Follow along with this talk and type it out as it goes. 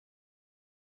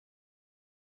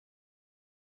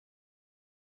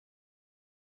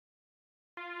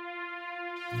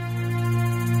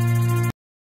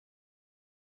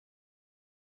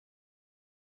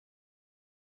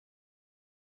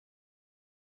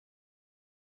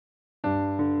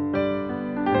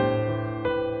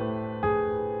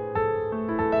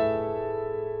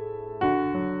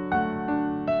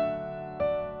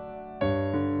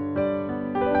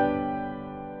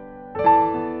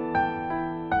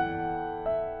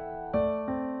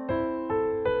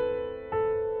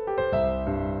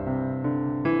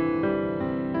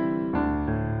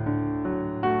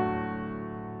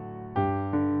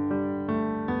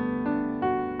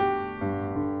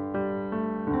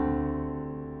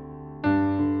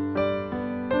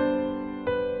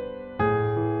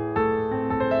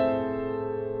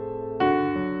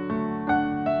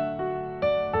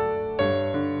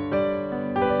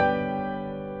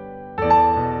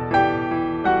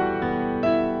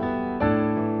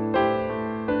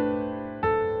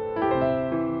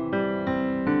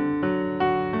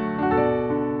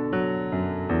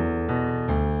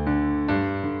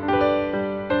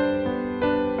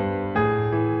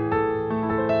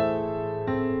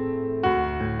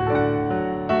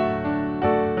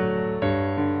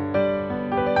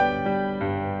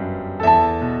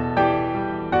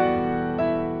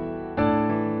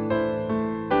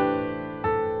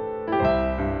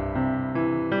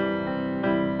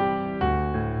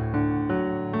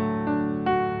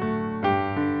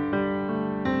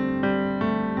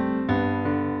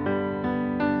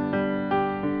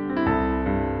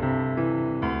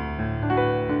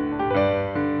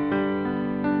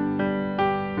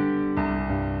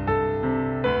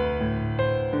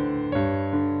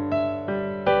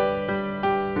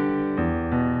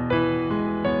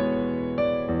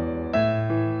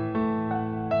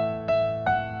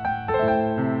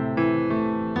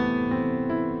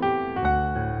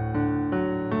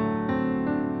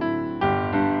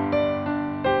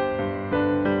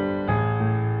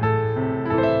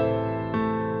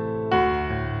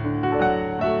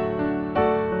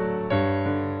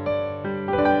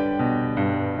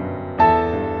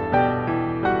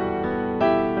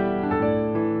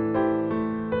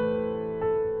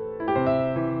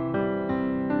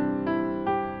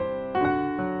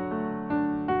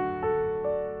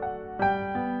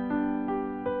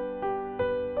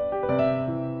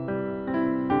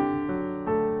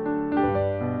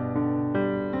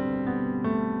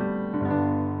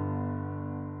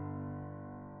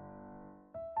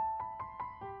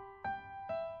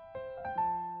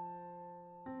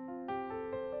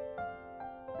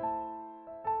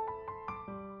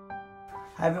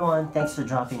Hi everyone, thanks for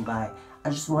dropping by.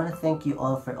 I just want to thank you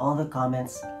all for all the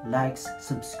comments, likes,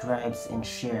 subscribes, and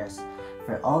shares,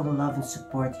 for all the love and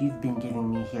support you've been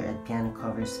giving me here at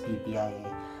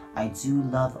PianoCoversPPIA. I do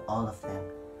love all of them.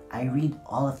 I read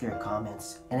all of your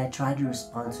comments, and I try to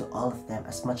respond to all of them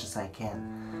as much as I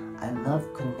can. I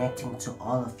love connecting to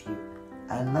all of you.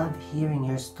 I love hearing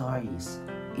your stories.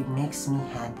 It makes me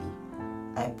happy.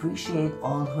 I appreciate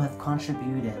all who have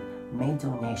contributed, made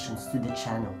donations to the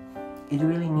channel. It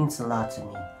really means a lot to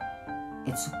me.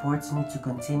 It supports me to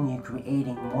continue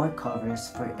creating more covers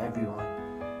for everyone.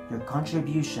 Your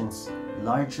contributions,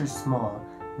 large or small,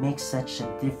 make such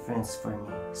a difference for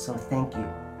me, so thank you.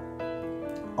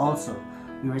 Also,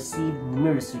 we received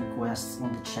numerous requests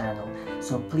in the channel,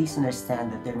 so please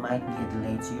understand that there might be a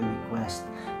delay to your request.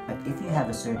 But if you have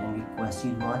a certain request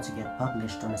you'd want to get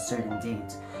published on a certain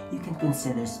date, you can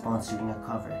consider sponsoring a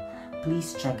cover.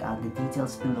 Please check out the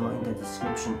details below in the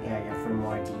description area for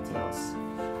more details.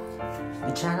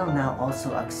 The channel now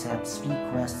also accepts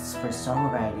requests for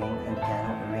songwriting and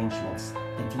piano arrangements.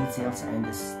 The details are in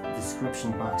the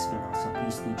description box below, so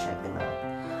please do check them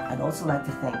out. I'd also like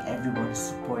to thank everyone who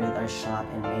supported our shop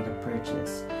and made a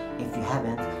purchase. If you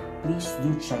haven't, please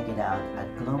do check it out at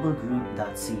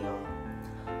globalgroup.co.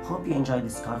 Hope you enjoyed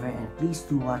this cover, and please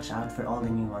do watch out for all the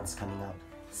new ones coming up.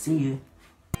 See you!